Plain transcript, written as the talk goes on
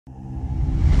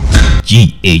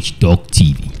GH Dog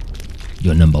TV,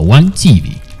 your #1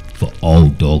 TV for all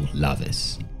dog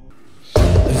lovers.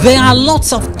 There are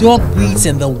lots of dog breeds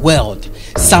in the world.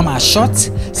 Some are short,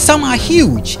 some are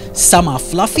huge, some are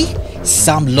fluffy,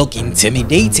 some look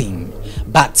intimidating.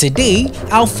 But today,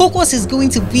 our focus is going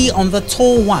to be on the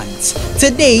tall ones.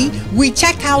 Today, we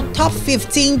check out top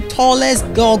 15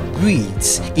 tallest dog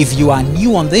breeds. If you are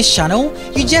new on this channel,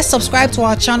 you just subscribe to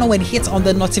our channel and hit on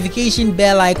the notification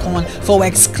bell icon for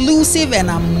exclusive and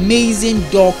amazing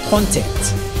dog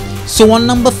content. So on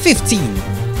number 15,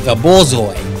 the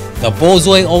Borzoi. The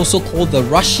Borzoi, also called the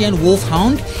Russian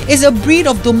Wolfhound, is a breed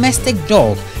of domestic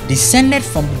dog descended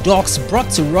from dogs brought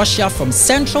to Russia from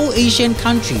Central Asian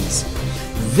countries.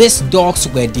 These dogs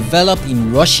were developed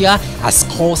in Russia as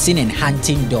coursing and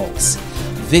hunting dogs.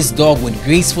 This dog with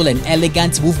graceful and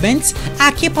elegant movements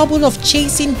are capable of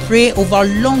chasing prey over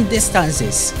long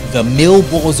distances. The male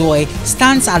Borzoi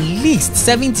stands at least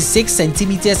 76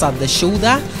 centimeters at the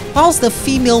shoulder, whilst the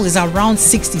female is around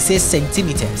 66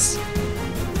 centimeters.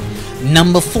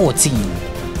 Number 14.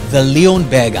 The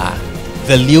Leonberger.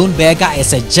 The Leonberger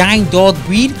is a giant dog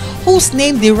breed whose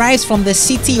name derives from the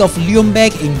city of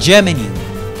Leonberg in Germany.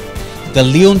 The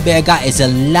Leonberger is a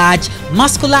large,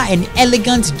 muscular and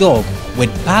elegant dog with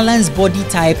balanced body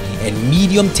type and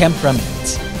medium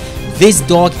temperament. This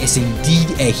dog is indeed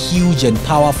a huge and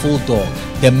powerful dog.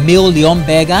 The male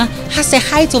Leonberger has a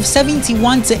height of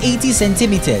 71 to 80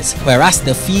 centimeters, whereas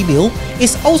the female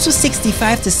is also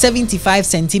 65 to 75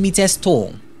 centimeters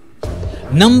tall.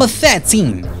 Number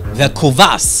 13. The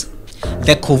Kuvasz.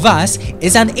 The Kuvasz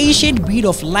is an ancient breed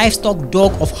of livestock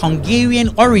dog of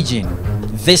Hungarian origin.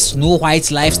 This snow-white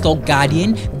livestock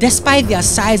guardian, despite their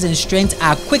size and strength,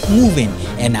 are quick-moving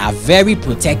and are very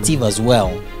protective as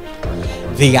well.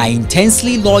 They are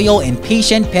intensely loyal and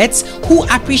patient pets who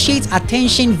appreciate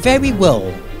attention very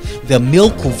well. The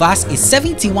male Kuvasz is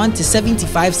 71 to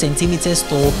 75 centimeters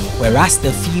tall, whereas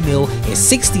the female is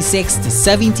 66 to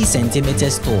 70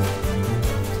 centimeters tall.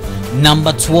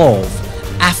 Number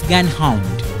 12. Afghan Hound.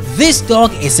 This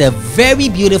dog is a very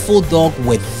beautiful dog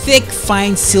with thick,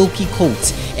 fine, silky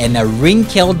coat and a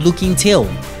wrinkled looking tail.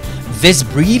 This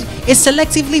breed is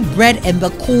selectively bred in the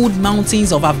cold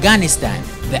mountains of Afghanistan.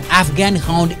 The Afghan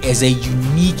Hound is a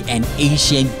unique and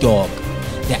ancient dog.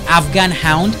 The Afghan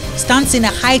Hound stands in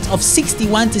a height of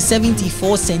 61 to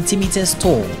 74 centimeters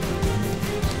tall.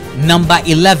 Number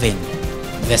 11.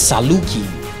 The Saluki.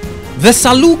 The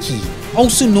Saluki,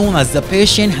 also known as the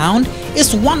Persian Hound,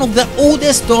 is one of the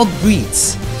oldest dog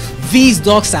breeds. These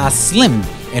dogs are slim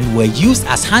and were used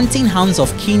as hunting hounds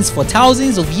of kings for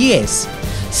thousands of years.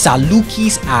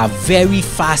 Salukis are very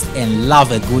fast and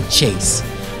love a good chase.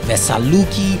 The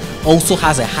Saluki also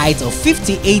has a height of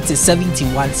 58 to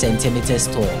 71 centimeters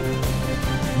tall.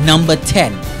 Number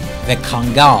 10. The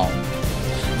Kangal.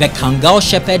 The Kangal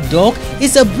Shepherd dog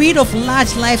is a breed of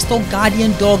large livestock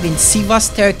guardian dog in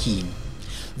Sivas, Turkey.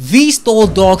 These tall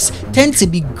dogs tend to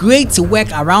be great to work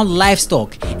around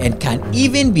livestock and can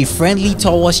even be friendly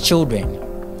towards children.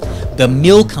 The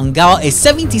male Kangal is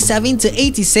 77 to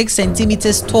 86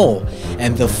 centimeters tall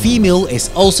and the female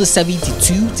is also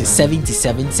 72 to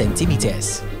 77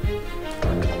 centimeters.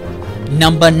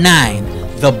 Number 9.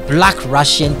 The Black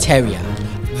Russian Terrier.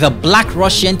 The Black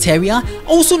Russian Terrier,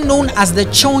 also known as the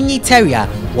Chonyi Terrier,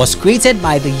 was created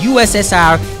by the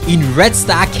USSR in Red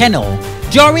Star Kennel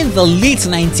during the late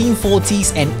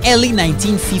 1940s and early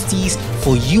 1950s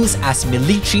for use as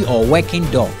military or working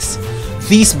dogs.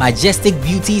 These majestic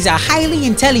beauties are highly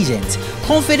intelligent,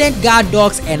 confident guard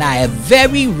dogs and are a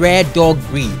very rare dog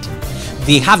breed.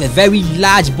 They have a very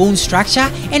large bone structure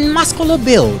and muscular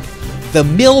build. The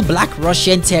male Black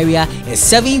Russian Terrier is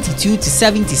 72 to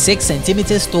 76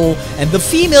 centimeters tall and the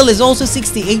female is also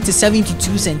 68 to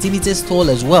 72 centimeters tall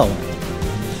as well.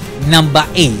 Number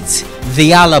 8.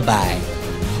 The Alabai.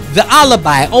 The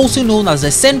Alabai, also known as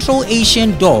the Central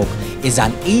Asian dog, is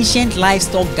an ancient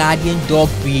livestock guardian dog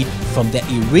breed from the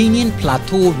Iranian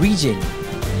Plateau region.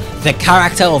 The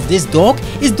character of this dog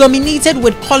is dominated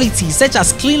with qualities such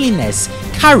as cleanliness,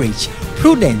 courage,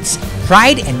 prudence,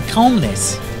 pride and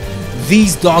calmness.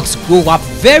 These dogs grow up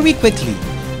very quickly.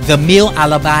 The male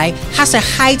Alabai has a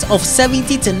height of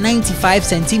 70 to 95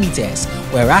 centimeters,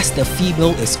 whereas the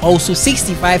female is also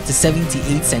 65 to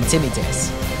 78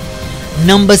 centimeters.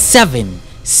 Number 7.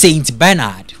 Saint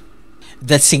Bernard.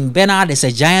 The Saint Bernard is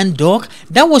a giant dog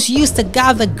that was used to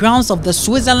guard the grounds of the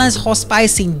Switzerland's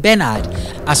Hospice Saint Bernard,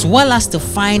 as well as to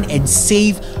find and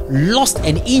save lost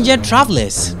and injured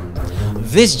travelers.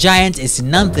 This giant is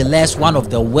nonetheless one of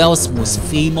the world's most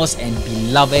famous and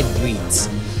beloved breeds.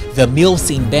 The male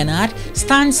Saint Bernard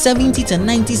stands 70 to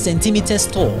 90 centimeters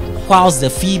tall, whilst the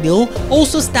female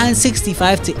also stands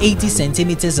 65 to 80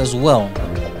 centimeters as well.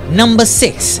 Number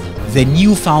 6. The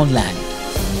Newfoundland.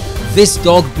 This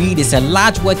dog breed is a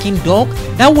large working dog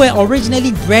that were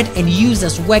originally bred and used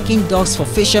as working dogs for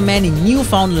fishermen in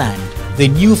Newfoundland. The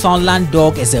Newfoundland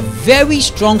dog is a very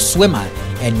strong swimmer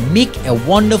and make a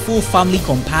wonderful family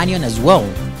companion as well.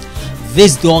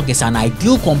 This dog is an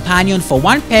ideal companion for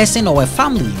one person or a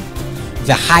family.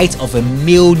 The height of a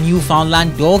male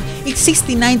Newfoundland dog is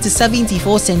 69 to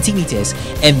 74 centimeters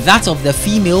and that of the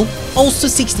female also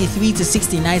 63 to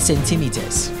 69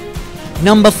 centimeters.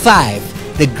 Number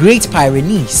 5. The Great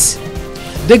Pyrenees.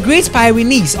 The Great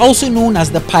Pyrenees, also known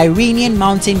as the Pyrenean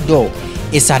mountain dog,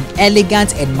 is an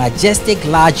elegant and majestic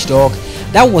large dog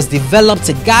that was developed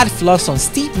to guard flocks on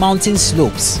steep mountain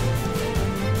slopes.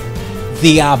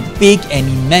 They are big and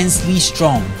immensely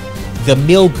strong. The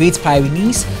male Great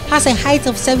Pyrenees has a height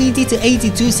of 70 to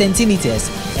 82 centimeters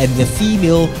and the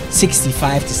female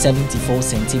 65 to 74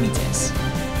 centimeters.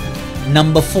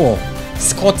 Number 4.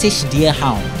 Scottish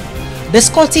Deerhound. The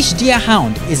Scottish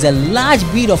Deerhound is a large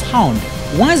breed of hound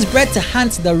once bred to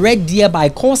hunt the red deer by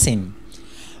coursing.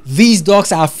 These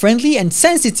dogs are friendly and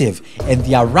sensitive, and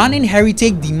their running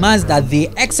heritage demands that they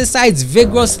exercise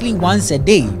vigorously once a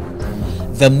day.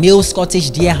 The male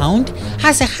Scottish Deerhound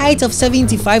has a height of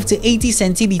 75 to 80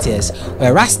 centimeters,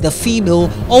 whereas the female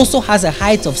also has a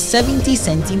height of 70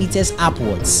 centimeters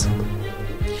upwards.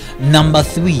 Number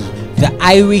 3. The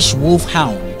Irish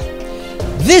Wolfhound.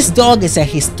 This dog is a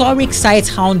historic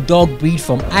sighthound dog breed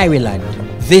from Ireland.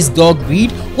 This dog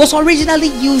breed was originally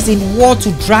used in war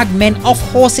to drag men off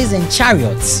horses and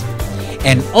chariots,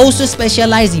 and also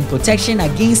specialized in protection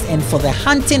against and for the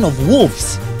hunting of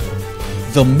wolves.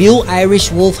 The male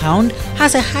Irish Wolfhound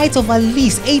has a height of at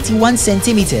least 81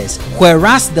 centimeters,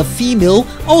 whereas the female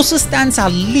also stands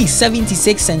at least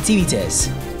 76 centimeters.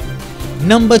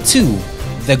 Number 2.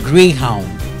 The Greyhound.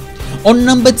 On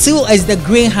number 2 is the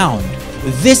Greyhound.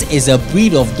 This is a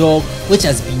breed of dog which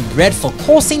has been bred for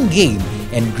coursing game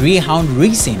and greyhound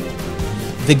racing.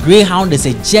 The Greyhound is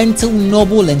a gentle,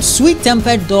 noble and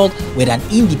sweet-tempered dog with an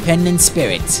independent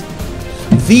spirit.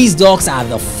 These dogs are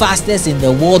the fastest in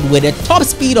the world with a top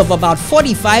speed of about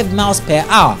 45 miles per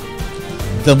hour.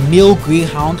 The male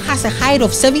Greyhound has a height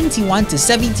of 71 to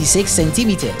 76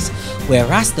 centimeters,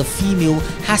 whereas the female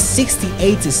has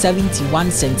 68 to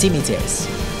 71 centimeters.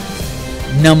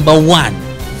 Number 1.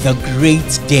 The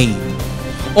Great Dane.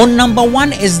 On number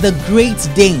 1 is the Great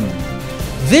Dane.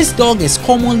 This dog is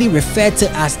commonly referred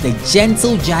to as the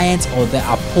gentle giant or the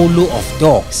Apollo of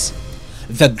dogs.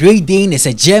 The Great Dane is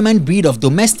a German breed of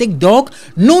domestic dog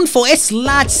known for its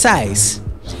large size.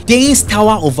 Danes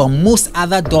tower over most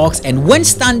other dogs, and when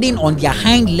standing on their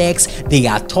hind legs, they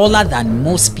are taller than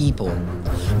most people.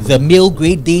 The male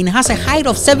Great Dane has a height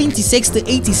of 76 to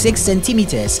 86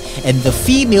 centimeters and the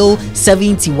female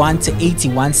 71 to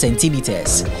 81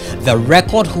 centimeters. The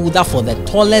record holder for the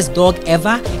tallest dog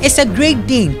ever is a Great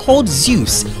Dane called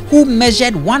Zeus, who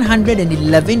measured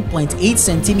 111.8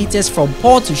 centimeters from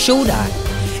paw to shoulder.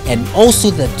 And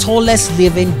also the tallest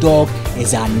living dog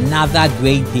is another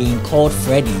Great Dane called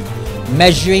Freddy,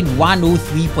 measuring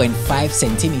 103.5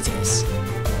 centimeters.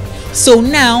 So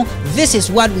now, this is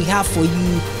what we have for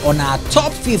you on our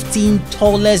top 15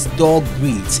 tallest dog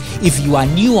breeds. If you are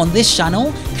new on this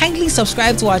channel, kindly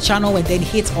subscribe to our channel and then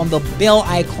hit on the bell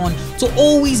icon to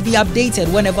always be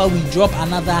updated whenever we drop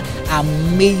another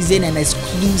amazing and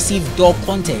exclusive dog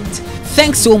content.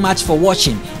 Thanks so much for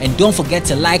watching, and don't forget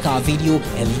to like our video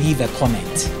and leave a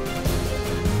comment.